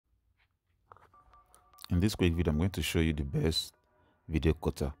In this quick video, I'm going to show you the best video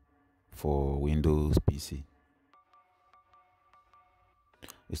cutter for Windows PC.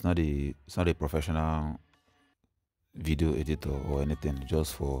 It's not a professional video editor or anything,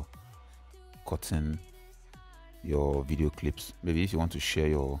 just for cutting your video clips. Maybe if you want to share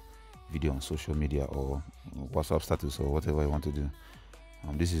your video on social media or WhatsApp status or whatever you want to do.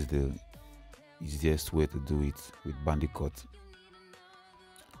 This is the easiest way to do it with Bandicoot.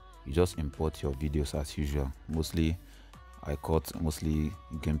 You just import your videos as usual. I cut mostly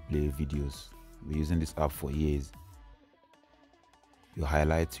gameplay videos. We're using this app for years. You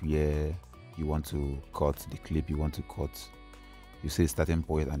highlight where you want to cut the clip you want to cut. You say starting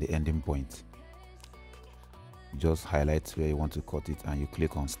point and the ending point. You just highlight where you want to cut it and you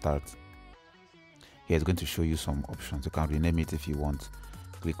click on start. Here it's going to show you some options. You can rename it if you want.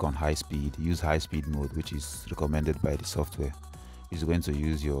 Click on high speed. Use high speed mode, which is recommended by the software. It's going to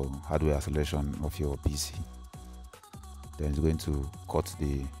use your hardware acceleration of your PC. Then it's going to cut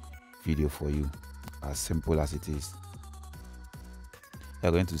the video for you, as simple as it is.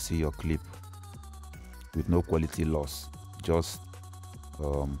 You're going to see your clip with no quality loss, just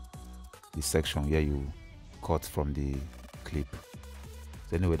the section where you cut from the clip.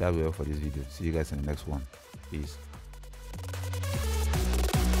 So anyway, that will be all for this video. See you guys in the next one. Peace.